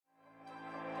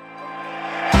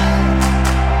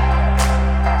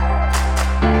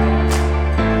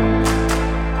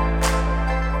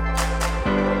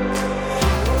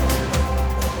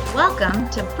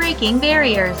Breaking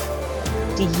Barriers.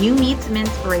 Do you need some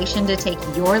inspiration to take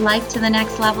your life to the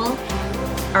next level?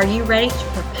 Are you ready to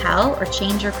propel or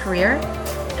change your career?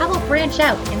 How about branch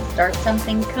out and start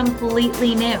something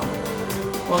completely new?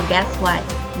 Well, guess what?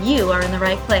 You are in the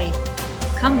right place.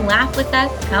 Come laugh with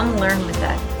us, come learn with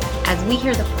us, as we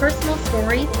hear the personal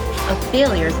stories of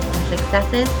failures and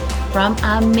successes from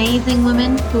amazing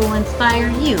women who will inspire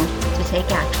you to take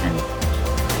action.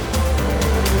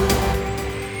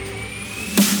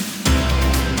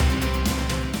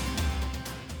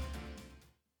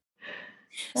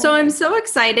 So I'm so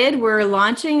excited. We're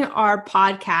launching our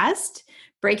podcast,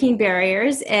 Breaking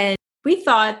Barriers, and we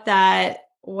thought that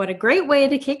what a great way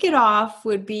to kick it off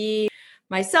would be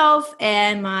myself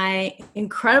and my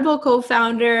incredible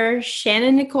co-founder,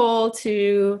 Shannon Nicole,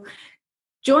 to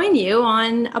join you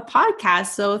on a podcast.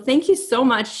 So thank you so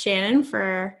much, Shannon,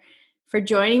 for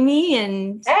joining me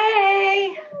and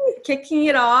kicking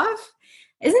it off.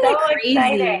 Isn't it crazy?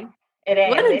 Exciting. It is.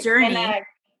 What a journey. It's been a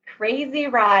crazy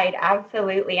ride,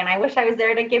 absolutely. And I wish I was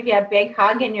there to give you a big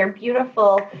hug in your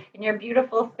beautiful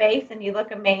face, and you look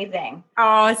amazing.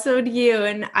 Oh, so do you.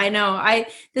 And I know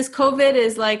this COVID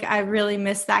is like, I really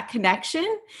miss that connection.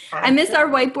 Absolutely. I miss our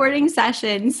whiteboarding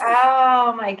sessions.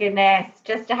 Oh my goodness.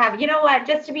 Just to have,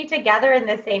 just to be together in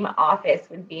the same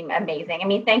office would be amazing. I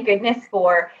mean, thank goodness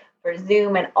for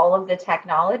Zoom and all of the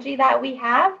technology that we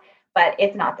have, but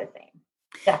it's not the same.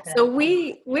 Definitely.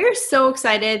 So we're so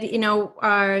excited.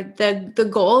 The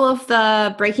goal of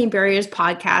the Breaking Barriers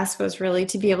podcast was really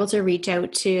to be able to reach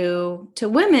out to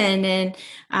women and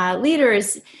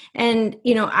leaders, and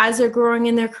as they're growing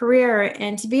in their career,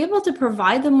 and to be able to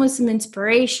provide them with some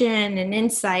inspiration and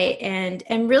insight, and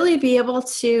really be able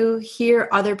to hear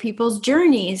other people's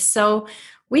journeys. So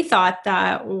we thought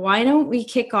that why don't we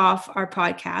kick off our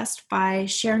podcast by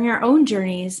sharing our own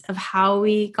journeys of how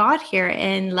we got here.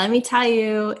 And let me tell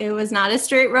you, it was not a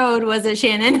straight road, was it,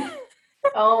 Shannon?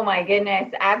 Oh my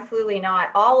goodness, absolutely not.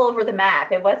 All over the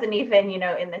map. It wasn't even,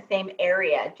 in the same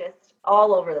area, just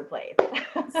all over the place.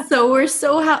 So we're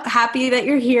so happy that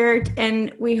you're here,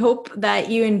 and we hope that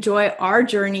you enjoy our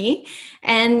journey.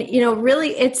 And, really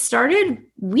it started,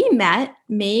 we met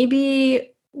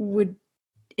maybe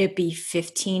it be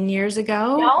 15 years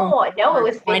ago? No, it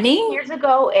was 15 20 years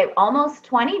ago. Almost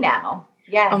 20 now.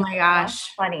 Yeah. Oh my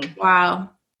gosh. 20. Wow.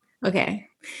 Okay.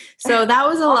 So that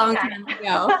was a long time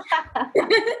ago.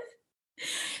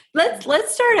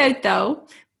 Let's start out though.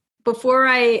 Before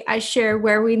I share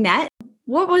where we met,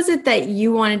 what was it that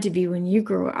you wanted to be when you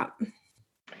grew up?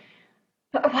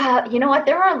 Well, you know what?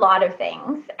 There are a lot of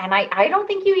things, and I don't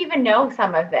think you even know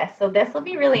some of this. So this will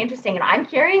be really interesting, and I'm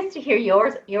curious to hear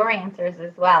your answers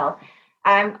as well.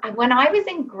 When I was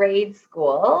in grade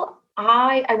school,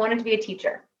 I wanted to be a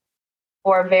teacher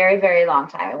for a very, very long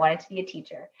time. I wanted to be a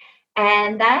teacher.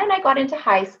 And then I got into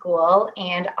high school,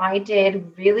 and I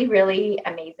did really, really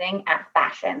amazing at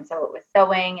fashion. So it was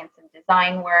sewing and some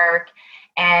design work.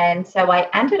 And so I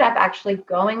ended up actually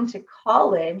going to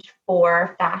college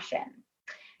for fashion.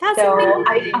 That's so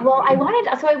amazing. I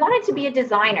wanted to be a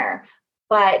designer,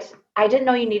 but I didn't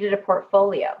know you needed a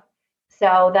portfolio.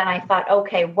 So then I thought,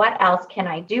 okay, what else can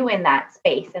I do in that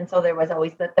space? And so there was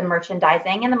always the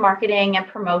merchandising and the marketing and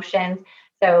promotions.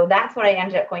 So that's what I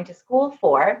ended up going to school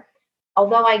for.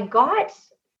 Although I got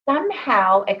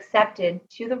somehow accepted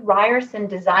to the Ryerson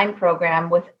design program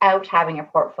without having a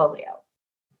portfolio.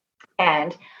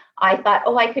 And I thought,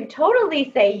 I could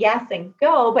totally say yes and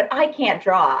go, but I can't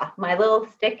draw. My little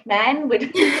stick men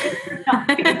would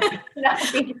not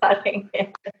be cutting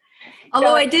it.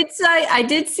 Although I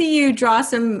did see you draw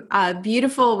some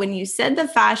beautiful, when you said the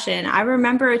fashion, I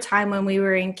remember a time when we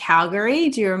were in Calgary.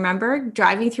 Do you remember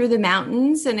driving through the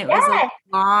mountains, and it was like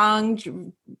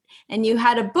long, and you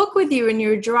had a book with you and you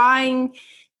were drawing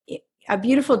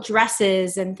beautiful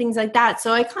dresses and things like that.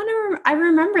 So I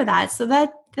remember that. So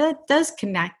that does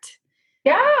connect.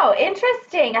 Yeah,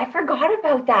 interesting. I forgot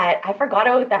about that. I forgot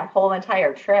about that whole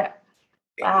entire trip.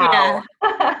 Wow.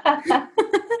 Yeah.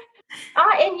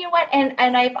 And you know what?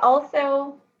 And I've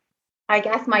also, I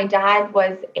guess my dad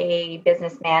was a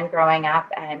businessman growing up,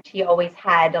 and he always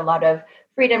had a lot of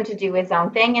freedom to do his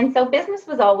own thing. And so business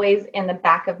was always in the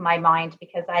back of my mind,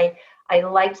 because I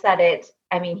liked that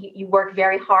you work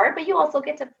very hard, but you also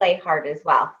get to play hard as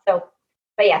well. So,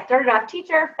 but yeah, started off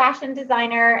teacher, fashion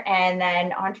designer, and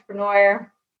then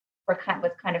entrepreneur was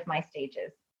kind of my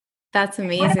stages. That's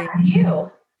amazing. What about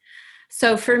you?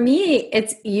 So for me,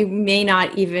 you may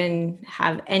not even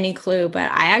have any clue, but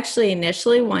I actually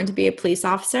initially wanted to be a police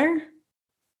officer.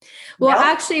 Well,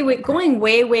 actually, going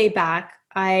way, way back,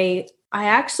 I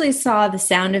actually saw The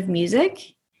Sound of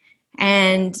Music,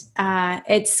 And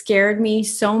it scared me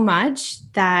so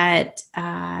much that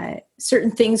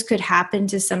certain things could happen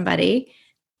to somebody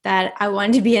that I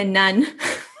wanted to be a nun.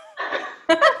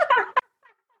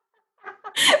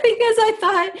 Because I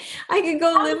thought I could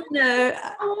go live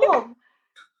in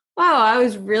wow, I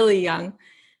was really young.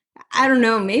 I don't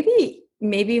know, maybe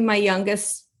Ethan, my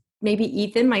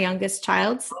youngest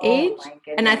child's age.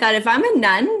 And I thought if I'm a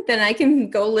nun, then I can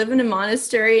go live in a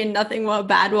monastery and nothing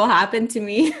bad will happen to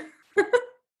me. Well,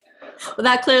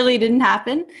 that clearly didn't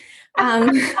happen.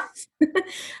 I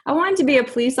wanted to be a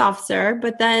police officer,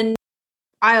 but then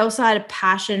I also had a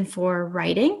passion for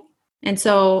writing. And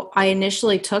so I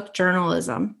initially took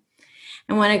journalism.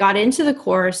 And when I got into the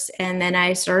course and then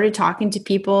I started talking to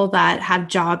people that have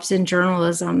jobs in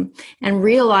journalism and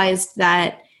realized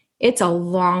that it's a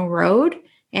long road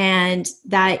and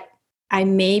that I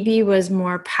maybe was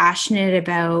more passionate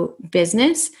about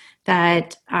business,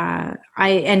 that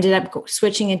I ended up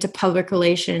switching into public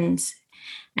relations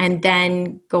and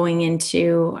then going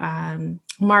into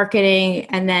marketing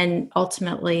and then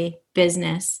ultimately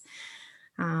business.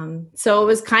 So it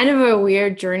was kind of a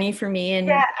weird journey for me. And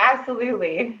yeah,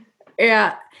 absolutely.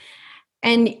 Yeah.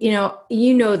 And,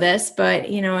 you know this, but,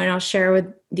 and I'll share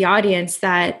with the audience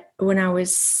that when I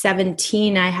was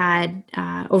 17, I had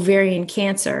ovarian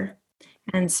cancer.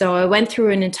 And so I went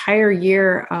through an entire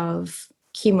year of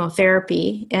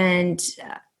chemotherapy and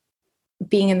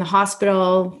being in the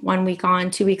hospital 1 week on,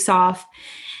 2 weeks off,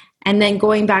 and then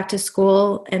going back to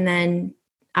school. And then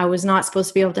I was not supposed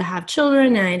to be able to have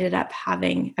children. And I ended up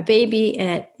having a baby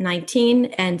at 19.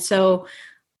 And so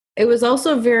it was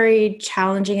also very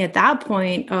challenging at that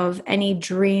point of any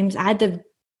dreams. I had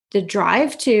the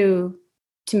drive to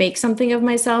make something of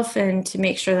myself and to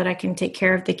make sure that I can take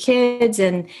care of the kids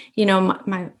and,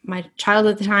 my child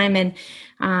at the time. And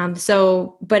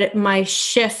but my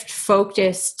shift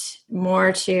focused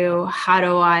more to how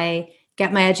do I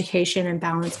get my education and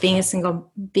balance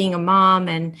being a mom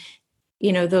and,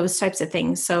 those types of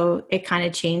things. So it kind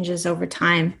of changes over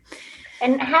time.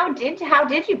 And how did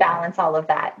you balance all of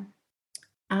that?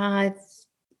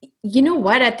 You know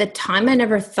what? At the time, I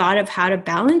never thought of how to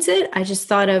balance it. I just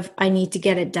thought of, I need to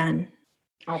get it done.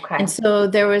 Okay. And so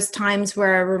there was times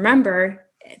where I remember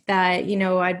that,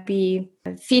 I'd be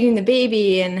feeding the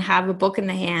baby and have a book in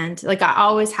the hand. Like I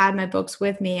always had my books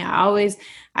with me.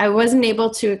 I wasn't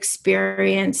able to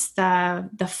experience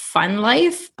the fun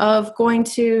life of going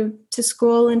to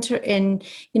school and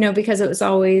because it was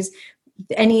always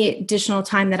any additional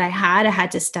time that I had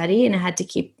to study and I had to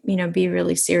keep, be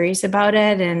really serious about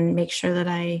it and make sure that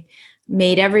I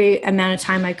made every amount of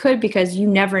time I could, because you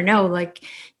never know, like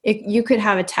you could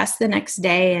have a test the next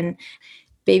day and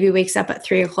baby wakes up at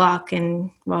 3:00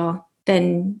 and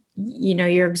then,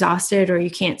 you're exhausted or you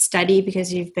can't study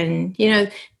because you've been,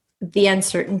 the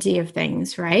uncertainty of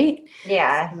things, right?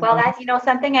 Yeah. Well, that's,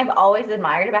 something I've always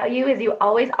admired about you is you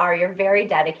always are. You're very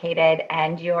dedicated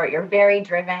and you're very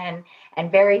driven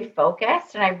and very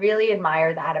focused. And I really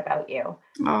admire that about you.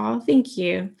 Oh, thank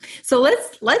you. So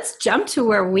let's jump to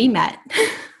where we met.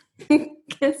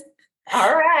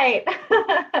 All right.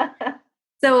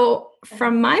 So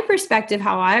from my perspective,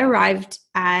 how I arrived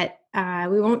at,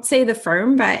 we won't say the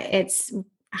firm, but it's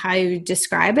how you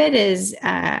describe it, is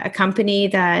a company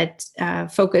that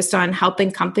focused on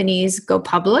helping companies go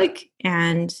public.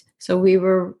 And so we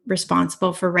were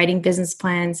responsible for writing business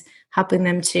plans, helping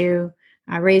them to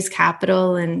raise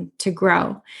capital and to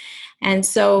grow. And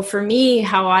so for me,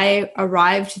 how I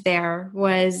arrived there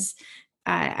was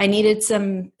I needed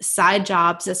some side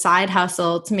jobs, a side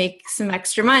hustle to make some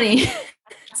extra money.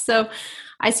 So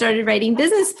I started writing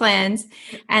business plans,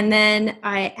 and then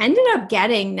I ended up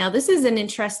getting, now this is an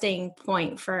interesting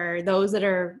point for those that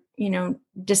are,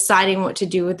 deciding what to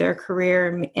do with their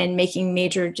career and making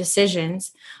major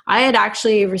decisions. I had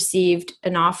actually received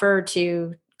an offer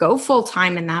to go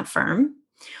full-time in that firm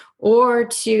or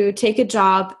to take a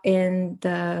job in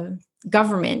the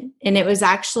government. And it was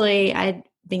actually, I'd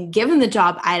been given the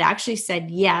job. I'd actually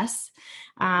said yes.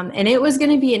 And it was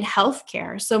going to be in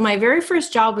healthcare. So my very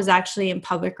first job was actually in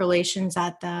public relations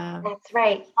at the That's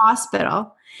right.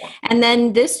 hospital. And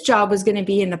then this job was going to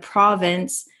be in the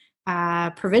province,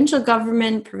 provincial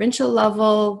government, provincial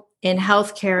level in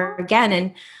healthcare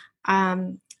again.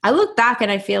 And I look back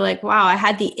and I feel like, wow, I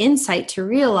had the insight to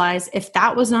realize if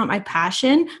that was not my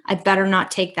passion, I better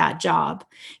not take that job,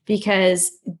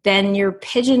 because then you're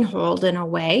pigeonholed in a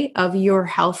way of your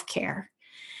healthcare.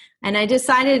 And I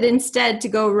decided instead to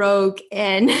go rogue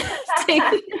and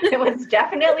it was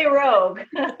definitely rogue.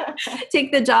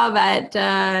 take the job at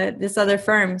this other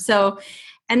firm. So,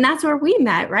 and that's where we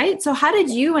met, right? So how did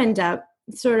you end up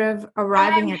sort of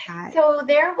arriving at that? So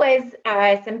there was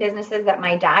some businesses that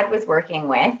my dad was working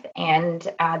with, and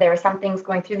there were some things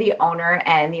going through the owner,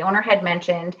 and the owner had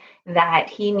mentioned that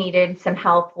he needed some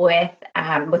help with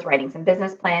writing some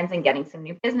business plans and getting some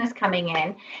new business coming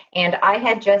in. And I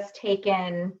had just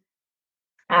taken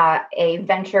a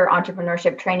venture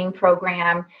entrepreneurship training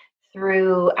program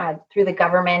through the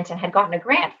government and had gotten a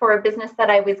grant for a business that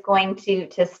I was going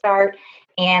to start.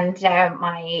 And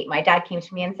my dad came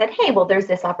to me and said, "Hey, well, there's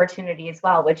this opportunity as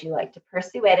well. Would you like to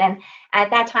pursue it?" And at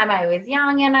that time, I was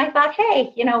young, and I thought,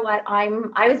 "Hey, you know what? I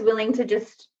was willing to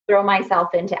just throw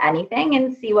myself into anything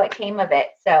and see what came of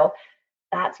it." So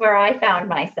that's where I found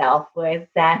myself, was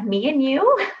me and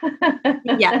you.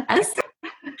 Yes.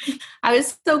 I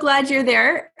was so glad you're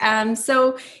there.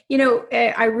 So,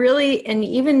 I really, and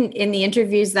even in the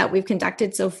interviews that we've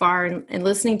conducted so far and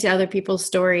listening to other people's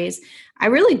stories, I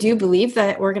really do believe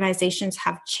that organizations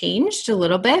have changed a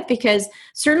little bit, because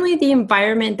certainly the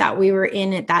environment that we were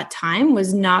in at that time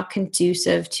was not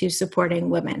conducive to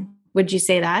supporting women. Would you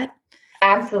say that?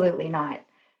 Absolutely not.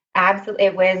 Absolutely.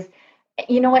 It was,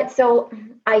 you know what? So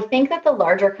I think that the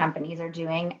larger companies are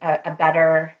doing a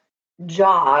better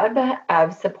job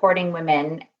of supporting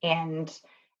women and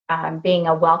being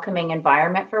a welcoming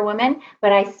environment for women.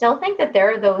 But I still think that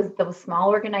there are those small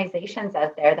organizations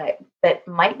out there that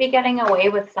might be getting away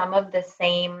with some of the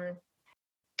same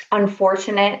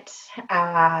unfortunate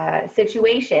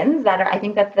situations I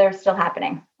think that they're still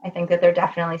happening. I think that they're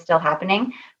definitely still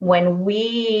happening. When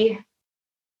we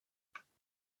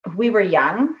were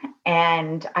young,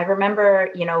 and I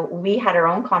remember, we had our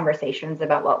own conversations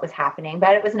about what was happening,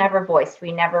 but it was never voiced.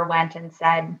 We never went and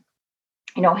said,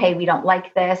 "Hey, we don't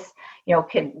like this.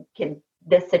 Could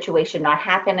this situation not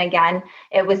happen again?"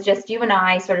 It was just you and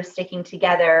I sort of sticking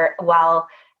together while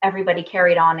everybody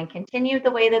carried on and continued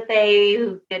the way that they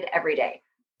did every day.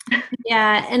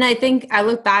 Yeah. And I think I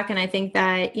look back and I think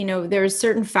that, there were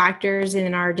certain factors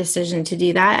in our decision to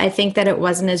do that. I think that it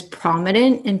wasn't as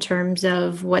prominent in terms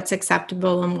of what's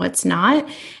acceptable and what's not.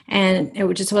 And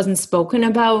it just wasn't spoken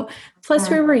about. Plus,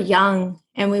 we were young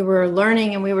and we were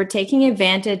learning, and we were taking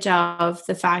advantage of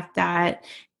the fact that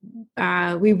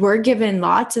we were given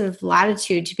lots of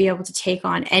latitude to be able to take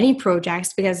on any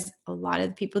projects, because a lot of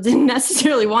the people didn't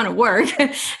necessarily want to work.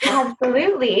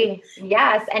 Absolutely.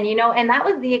 Yes. And, and that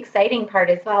was the exciting part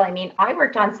as well. I mean, I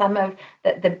worked on some of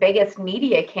the biggest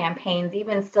media campaigns,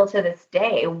 even still to this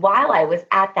day, while I was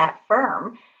at that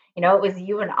firm. It was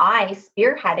you and I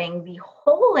spearheading the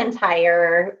whole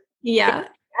entire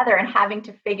together and having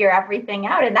to figure everything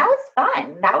out. And that was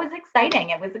fun. That was exciting.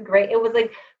 It was a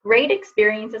great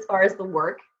experience as far as the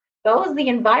work goes. The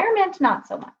environment, not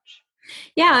so much.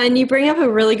 Yeah. And you bring up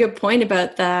a really good point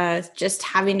about just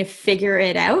having to figure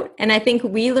it out. And I think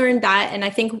we learned that. And I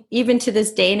think even to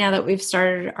this day, now that we've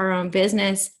started our own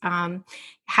business,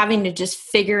 having to just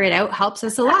figure it out helps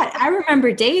us a lot. I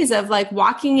remember days of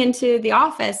walking into the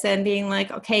office and being like,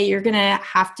 "Okay, you're going to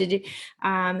have to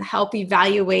help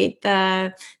evaluate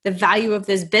the value of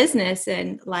this business."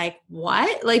 And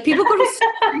what? People go to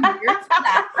school for years for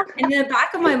that. And in the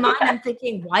back of my mind, I'm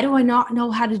thinking, why do I not know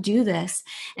how to do this?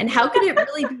 And how could it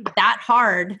really be that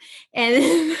hard?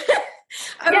 And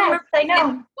I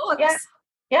know. Yeah.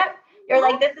 Yep. You're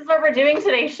like, "This is what we're doing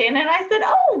today, Shannon." I said,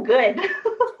 "Oh, good."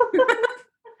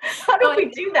 How do we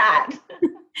do that?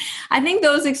 I think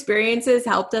those experiences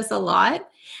helped us a lot.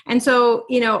 And so,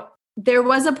 there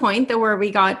was a point where we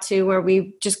got to where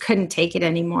we just couldn't take it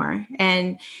anymore.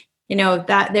 And,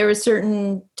 that there were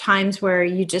certain times where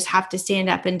you just have to stand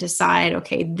up and decide,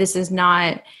 okay, this is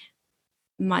not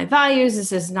my values.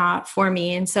 This is not for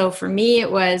me. And so for me,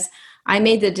 I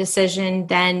made the decision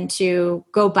then to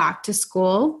go back to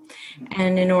school.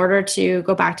 And in order to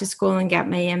go back to school and get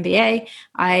my MBA,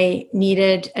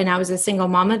 and I was a single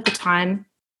mom at the time,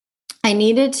 I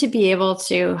needed to be able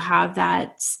to have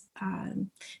that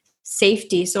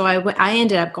safety. So I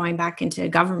ended up going back into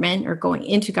government, or going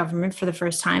into government for the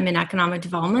first time in economic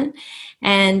development,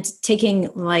 and taking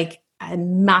a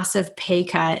massive pay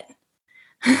cut.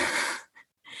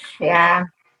 Yeah.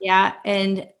 Yeah.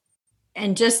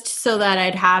 And just so that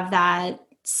I'd have that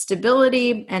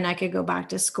stability and I could go back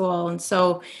to school. And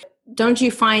so don't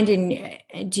you find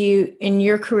in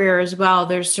your career as well,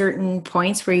 there's certain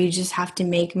points where you just have to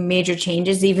make major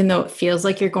changes, even though it feels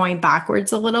like you're going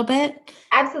backwards a little bit?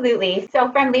 Absolutely. So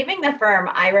from leaving the firm,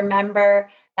 I remember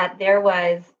that there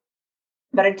was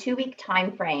about a 2-week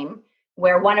time frame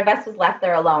where one of us was left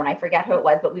there alone. I forget who it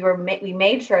was, but we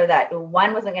made sure that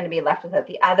one wasn't going to be left without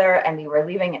the other, and we were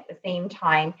leaving at the same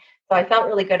time. So I felt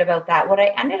really good about that. What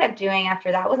I ended up doing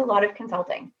after that was a lot of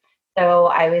consulting. So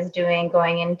I was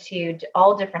going into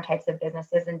all different types of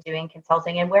businesses and doing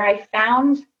consulting. And where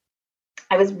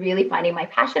I was really finding my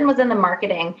passion was in the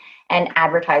marketing and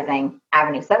advertising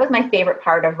avenue. So that was my favorite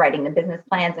part of writing the business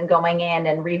plans and going in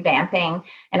and revamping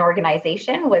an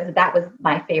organization. That was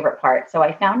my favorite part. So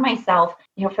I found myself,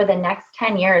 for the next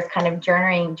 10 years kind of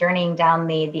journeying down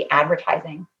the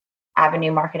advertising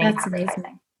avenue, marketing. That's advertising.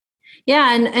 amazing.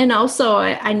 Yeah. And also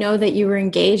I know that you were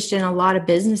engaged in a lot of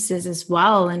businesses as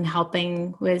well and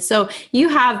helping with, so you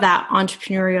have that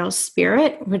entrepreneurial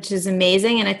spirit, which is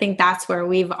amazing. And I think that's where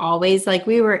we've always,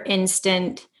 we were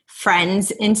instant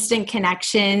friends, instant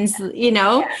connections,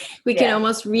 we can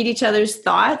almost read each other's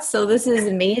thoughts. So this is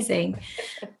amazing.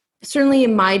 Certainly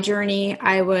in my journey,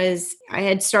 I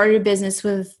had started a business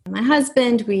with my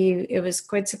husband. It was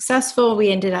quite successful.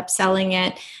 We ended up selling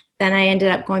it. Then I ended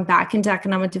up going back into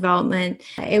economic development.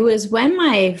 It was when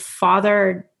my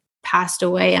father passed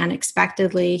away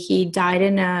unexpectedly. He died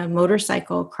in a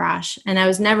motorcycle crash, and I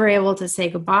was never able to say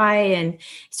goodbye. And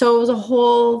so it was a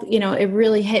whole, it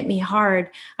really hit me hard.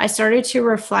 I started to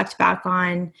reflect back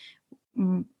on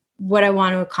what I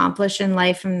want to accomplish in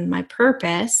life and my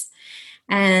purpose.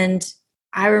 And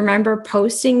I remember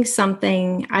posting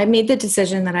something. I made the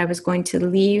decision that I was going to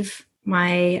leave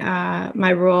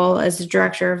my role as the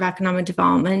director of economic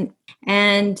development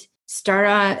and start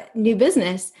a new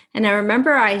business. And I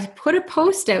remember I put a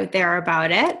post out there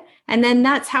about it. And then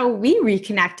that's how we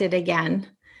reconnected again.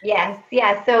 Yes.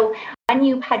 Yeah. So when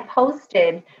you had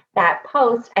posted that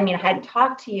post, I hadn't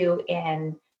talked to you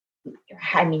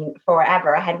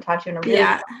forever. I hadn't talked to you in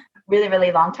a really,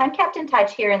 really long time, kept in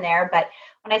touch here and there. But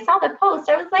when I saw the post,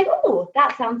 I was like, oh,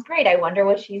 that sounds great. I wonder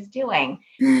what she's doing.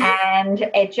 And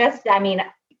it just,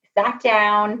 sat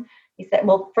down. He said,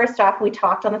 well, first off, we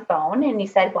talked on the phone and he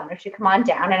said, why don't you come on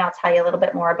down and I'll tell you a little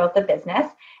bit more about the business.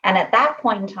 And at that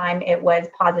point in time, it was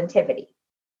Positivity.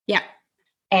 Yeah.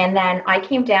 And then I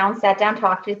came down, sat down,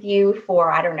 talked with you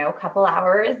for, a couple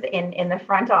hours in the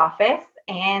front office.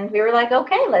 And we were like,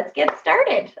 okay, let's get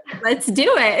started. Let's do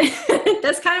it.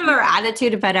 That's kind of our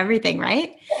attitude about everything,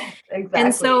 right? Yes, exactly.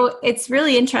 And so it's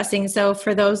really interesting. So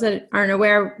for those that aren't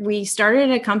aware, we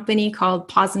started a company called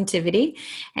Positivity.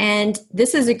 And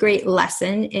this is a great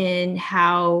lesson in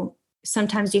how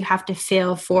sometimes you have to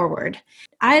fail forward.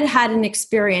 I had an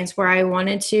experience where I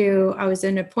was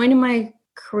in a point in my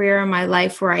career in my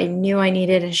life where I knew I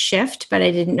needed a shift, but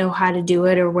I didn't know how to do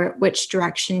it or which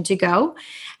direction to go.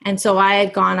 And so I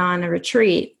had gone on a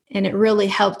retreat, and it really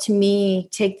helped me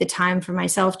take the time for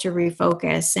myself to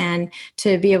refocus and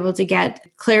to be able to get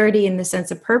clarity in the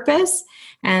sense of purpose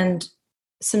and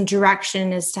some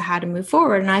direction as to how to move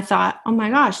forward. And I thought, oh my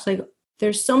gosh,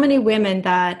 there's so many women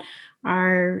that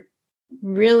are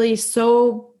really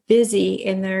so busy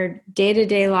in their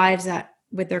day-to-day lives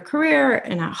with their career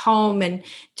and at home, and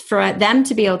for them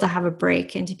to be able to have a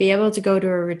break and to be able to go to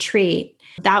a retreat.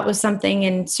 That was something,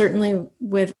 and certainly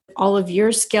with all of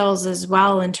your skills as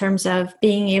well, in terms of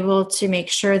being able to make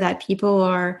sure that people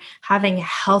are having a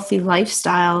healthy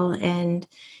lifestyle. And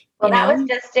that was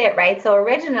just it, right? So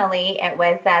originally it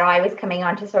was that I was coming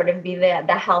on to sort of be the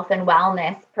health and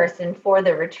wellness person for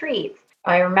the retreats.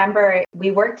 I remember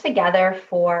we worked together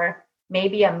for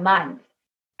maybe a month.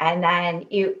 And then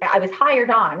I was hired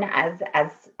on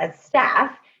as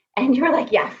staff, and you were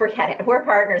like, yeah, forget it. We're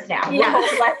partners now. Yeah.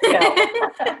 Let's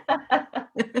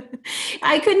go.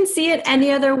 I couldn't see it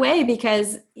any other way,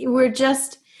 because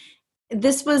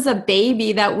this was a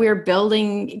baby that we're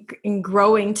building and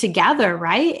growing together,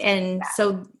 right? And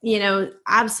so,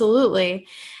 absolutely.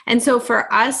 And so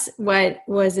for us, what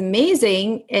was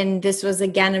amazing, and this was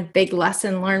again a big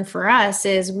lesson learned for us,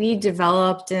 is we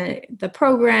developed the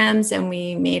programs and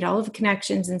we made all of the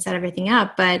connections and set everything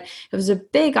up. But it was a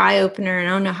big eye opener, and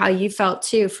I don't know how you felt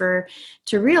too,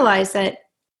 to realize that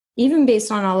even based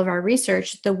on all of our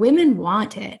research, the women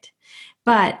want it,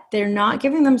 but they're not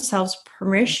giving themselves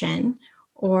permission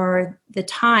or the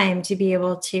time to be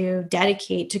able to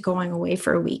dedicate to going away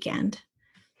for a weekend.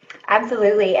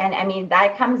 Absolutely. And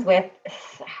that comes with,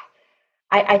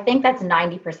 I think that's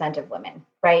 90% of women,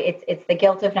 right? It's the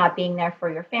guilt of not being there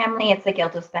for your family. It's the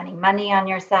guilt of spending money on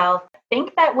yourself. I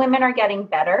think that women are getting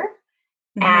better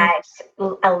at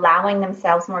allowing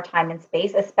themselves more time and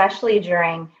space, especially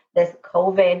during this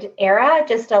COVID era,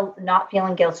 just not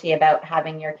feeling guilty about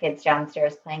having your kids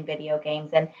downstairs playing video games,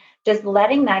 and just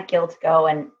letting that guilt go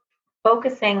and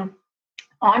focusing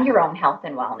on your own health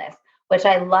and wellness, which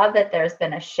I love that there's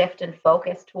been a shift and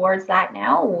focus towards that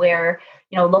now, where,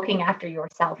 looking after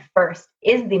yourself first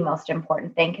is the most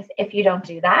important thing, because if you don't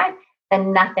do that,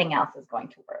 then nothing else is going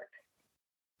to work.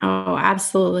 Oh,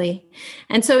 absolutely.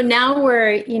 And so now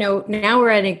we're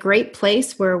at a great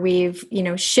place where we've,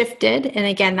 shifted. And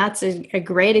again, that's a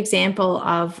great example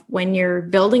of when you're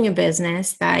building a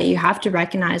business that you have to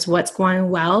recognize what's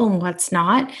going well and what's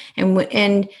not.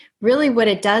 And really what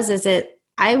it does is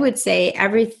I would say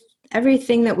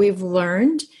everything that we've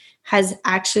learned has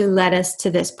actually led us to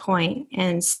this point.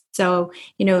 And so,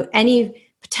 any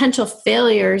potential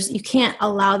failures, you can't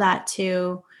allow that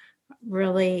to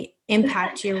really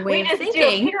impact your way of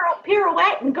thinking. Do a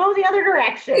pirouette and go the other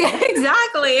direction. Yeah,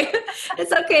 exactly.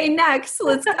 It's okay. Next,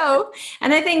 let's go.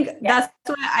 And I think that's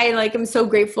what I'm so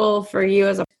grateful for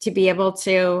you to be able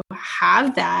to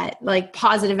have that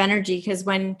positive energy. Because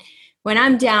when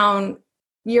I'm down,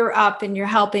 you're up and you're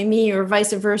helping me, or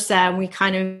vice versa. And we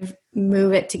kind of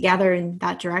move it together in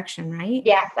that direction, right?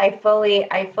 Yes, I fully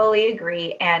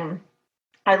agree. And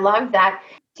I love that,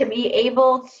 to be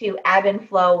able to ebb and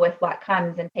flow with what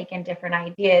comes and take in different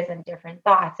ideas and different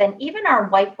thoughts. And even our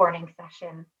whiteboarding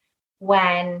sessions,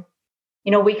 when,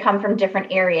 we come from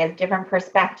different areas, different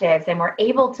perspectives, and we're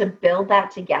able to build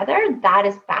that together, that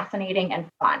is fascinating and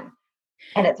fun.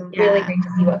 And it's really great to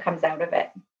see what comes out of it.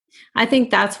 I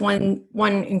think that's one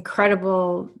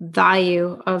incredible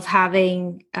value of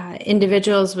having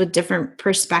individuals with different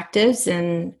perspectives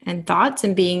and thoughts,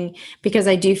 and because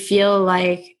I do feel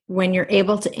like when you're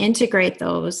able to integrate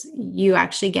those, you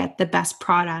actually get the best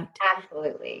product.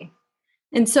 Absolutely.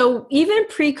 And so even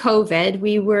pre-COVID,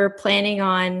 we were planning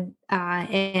on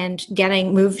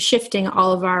shifting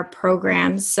all of our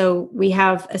programs. So we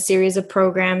have a series of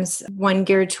programs, one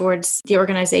geared towards the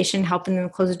organization, helping them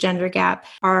close the gender gap.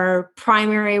 Our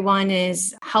primary one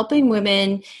is helping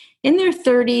women in their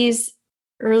 30s,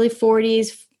 early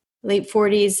 40s, late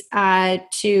 40s,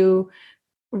 to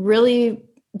really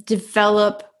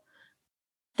develop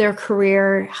their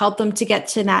career, help them to get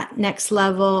to that next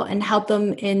level, and help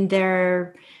them in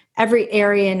their every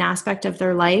area and aspect of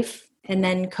their life, and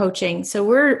then coaching. So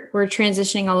we're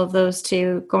transitioning all of those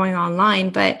to going online.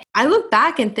 But I look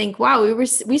back and think, wow,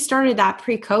 we started that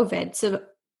pre-COVID. So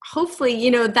hopefully,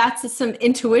 that's some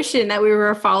intuition that we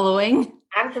were following.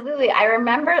 Absolutely. I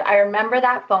remember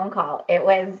that phone call. It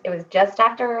was just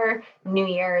after New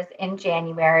Year's in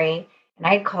January, and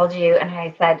I called you and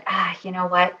I said, you know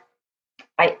what?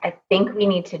 I think we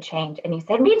need to change. And you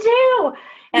said, me too.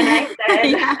 And I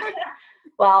said,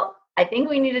 well, I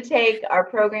think we need to take our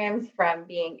programs from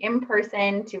being in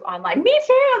person to online. Me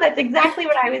too. That's exactly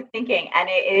what I was thinking. And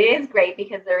it is great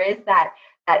because there is that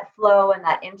flow and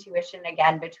that intuition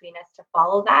again between us to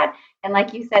follow that. And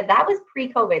like you said, that was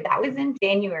pre-COVID. That was in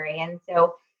January. And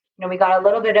so, we got a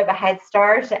little bit of a head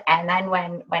start. And then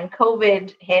when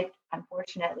COVID hit,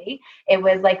 unfortunately, it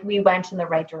was like we went in the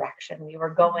right direction. We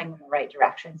were going in the right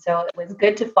direction. So it was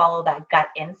good to follow that gut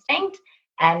instinct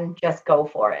and just go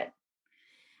for it.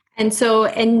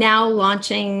 And now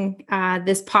launching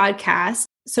this podcast.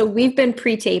 So we've been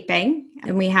pre-taping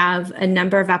and we have a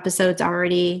number of episodes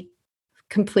already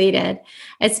completed.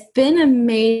 It's been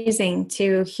amazing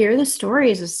to hear the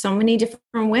stories of so many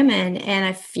different women. And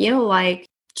I feel like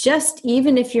just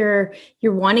even if you're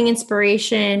wanting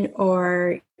inspiration,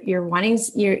 or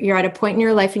you're at a point in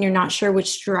your life and you're not sure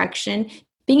which direction,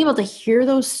 being able to hear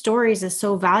those stories is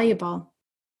so valuable.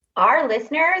 Our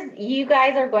listeners, you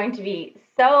guys are going to be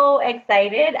so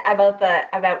excited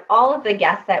about all of the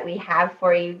guests that we have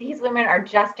for you. These women are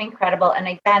just incredible. And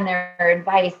again, their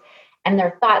advice and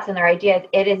their thoughts and their ideas,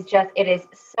 it is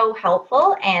so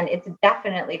helpful, and it's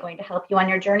definitely going to help you on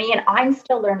your journey. And I'm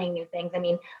still learning new things. I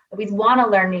mean, I always want to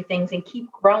learn new things and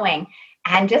keep growing.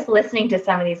 And just listening to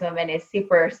some of these women is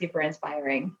super, super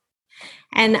inspiring.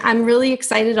 And I'm really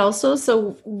excited also.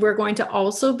 So we're going to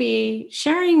also be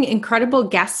sharing incredible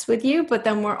guests with you, but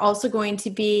then we're also going to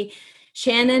be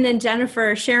Shannon and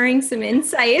Jennifer sharing some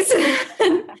insights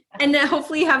and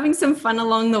hopefully having some fun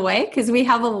along the way, because we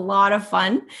have a lot of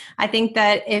fun. I think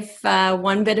that if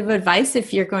one bit of advice,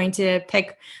 if you're going to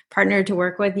pick partner to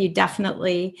work with, you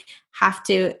definitely have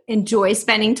to enjoy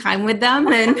spending time with them.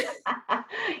 And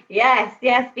yes,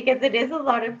 because it is a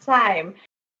lot of time.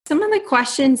 Some of the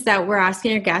questions that we're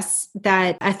asking our guests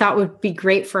that I thought would be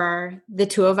great for the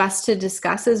two of us to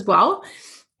discuss as well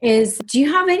is, do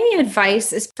you have any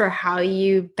advice as for how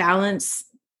you balance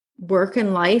work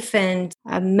and life and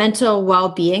a mental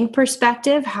well-being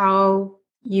perspective, how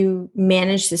you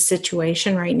manage the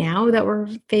situation right now that we're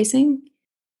facing?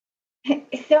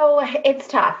 So it's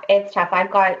tough.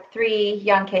 I've got 3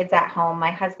 young kids at home.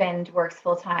 My husband works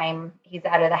full time. He's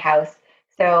out of the house.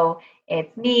 So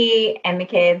it's me and the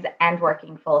kids and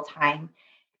working full time.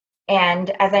 And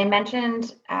as I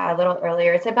mentioned a little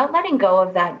earlier, it's about letting go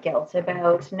of that guilt,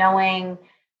 about knowing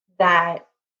that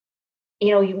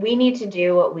we need to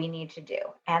do what we need to do.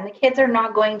 And the kids are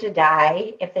not going to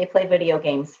die if they play video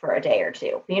games for a day or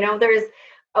two. There's,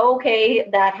 okay,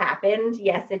 that happened.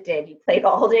 Yes, it did. You played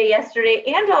all day yesterday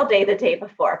and all day the day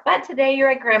before. But today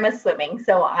you're at grandma's swimming,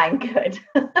 so I'm good.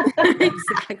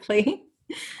 Exactly.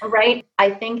 Right. I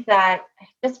think that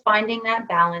just finding that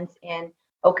balance in,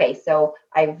 okay, so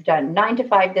I've done 9 to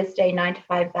 5 this day, 9 to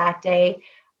 5 that day.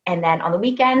 And then on the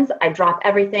weekends, I drop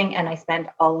everything and I spend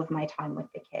all of my time with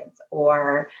the kids.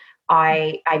 Or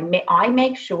I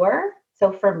make sure.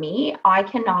 So for me, I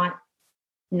cannot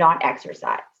not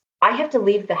exercise. I have to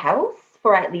leave the house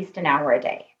for at least an hour a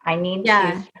day. I need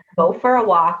to go for a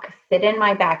walk, sit in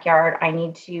my backyard. I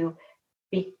need to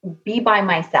be by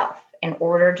myself in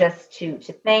order just to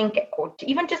think, or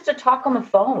even just to talk on the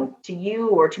phone to you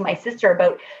or to my sister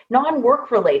about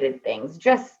non-work related things,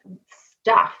 just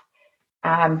stuff.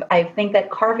 I think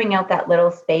that carving out that little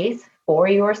space for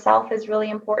yourself is really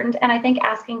important. And I think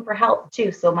asking for help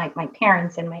too. So my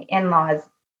parents and my in-laws,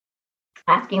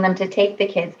 asking them to take the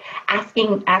kids,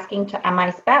 asking to my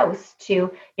spouse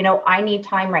to, I need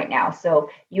time right now.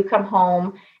 So you come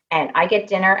home and I get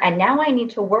dinner and now I need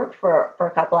to work for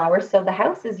a couple hours. So the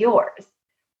house is yours,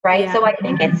 right? Yeah. So I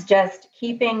think it's just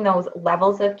keeping those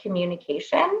levels of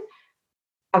communication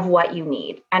of what you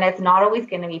need. And it's not always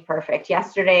going to be perfect.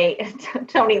 Yesterday,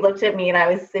 Tony looked at me and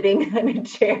I was sitting in a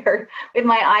chair with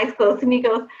my eyes closed and he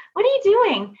goes, "What are you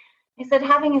doing?" I said,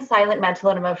 "Having a silent mental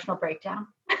and emotional breakdown."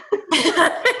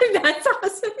 That's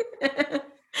awesome.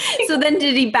 So then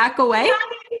did he back away?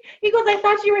 He goes, "I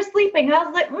thought you were sleeping." I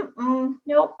was like,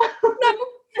 nope. No,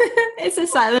 it's a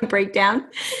silent breakdown.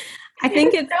 I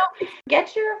think it's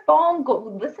get your phone,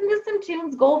 go listen to some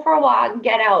tunes, go for a walk,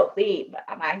 get out, leave.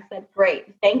 And I said,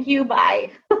 "Great, thank you, bye."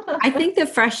 I think the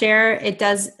fresh air,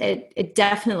 it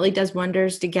definitely does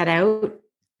wonders to get out.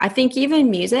 I think even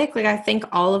music, I think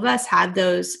all of us had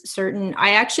those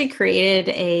I actually created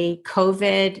a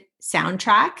COVID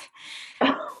soundtrack.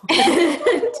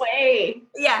 No way.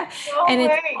 Yeah. No and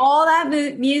way. It's all that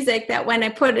music that when I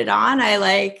put it on,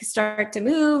 I start to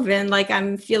move and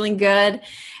I'm feeling good.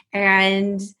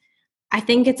 And I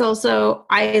think it's also,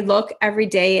 I look every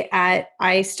day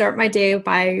I start my day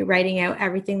by writing out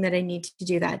everything that I need to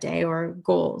do that day or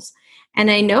goals.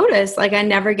 And I notice I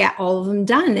never get all of them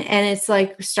done. And it's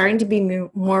starting to be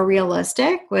more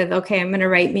realistic with, okay, I'm going to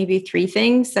write maybe 3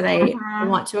 things that I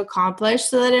want to accomplish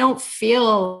so that I don't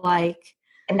feel like.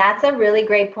 And that's a really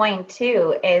great point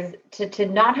too, is to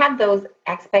not have those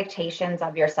expectations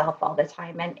of yourself all the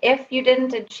time. And if you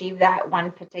didn't achieve that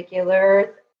one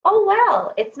particular, oh,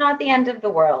 well, it's not the end of the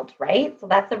world, right? So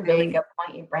that's a really good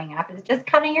point you bring up, is just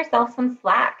cutting yourself some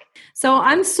slack. So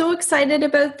I'm so excited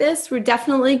about this. We're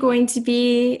definitely going to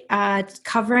be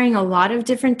covering a lot of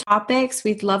different topics.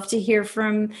 We'd love to hear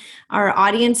from our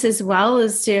audience as well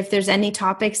as to if there's any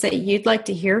topics that you'd like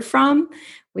to hear from.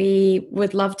 We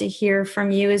would love to hear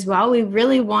from you as well. We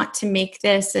really want to make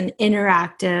this an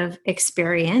interactive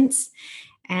experience.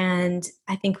 And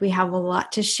I think we have a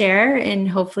lot to share and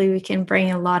hopefully we can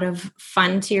bring a lot of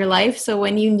fun to your life. So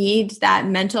when you need that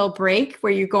mental break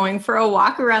where you're going for a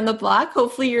walk around the block,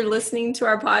 hopefully you're listening to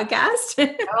our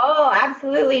podcast. Oh,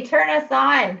 absolutely. Turn us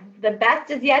on. The best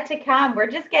is yet to come.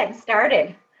 We're just getting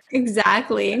started.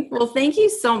 Exactly. Well, thank you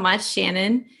so much,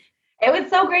 Shannon. It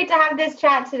was so great to have this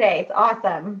chat today. It's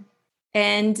awesome.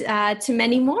 And to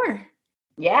many more.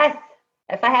 Yes.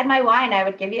 If I had my wine, I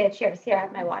would give you a cheers. Here, I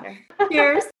have my water.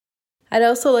 Cheers. I'd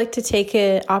also like to take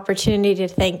an opportunity to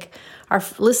thank our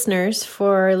listeners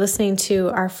for listening to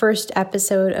our first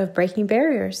episode of Breaking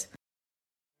Barriers.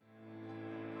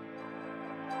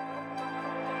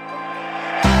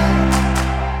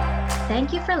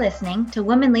 Thank you for listening to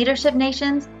Women Leadership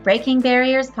Nation's Breaking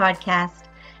Barriers podcast.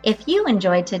 If you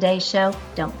enjoyed today's show,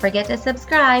 don't forget to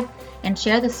subscribe and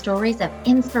share the stories of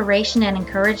inspiration and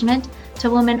encouragement to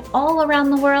women all around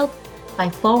the world by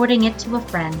forwarding it to a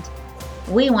friend.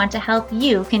 We want to help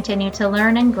you continue to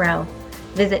learn and grow.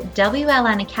 Visit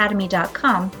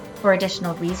WLNacademy.com for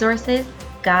additional resources,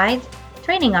 guides,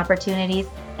 training opportunities,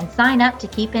 and sign up to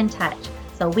keep in touch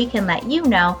so we can let you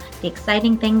know the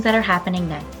exciting things that are happening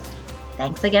next.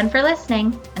 Thanks again for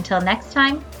listening. Until next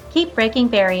time, keep breaking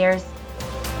barriers.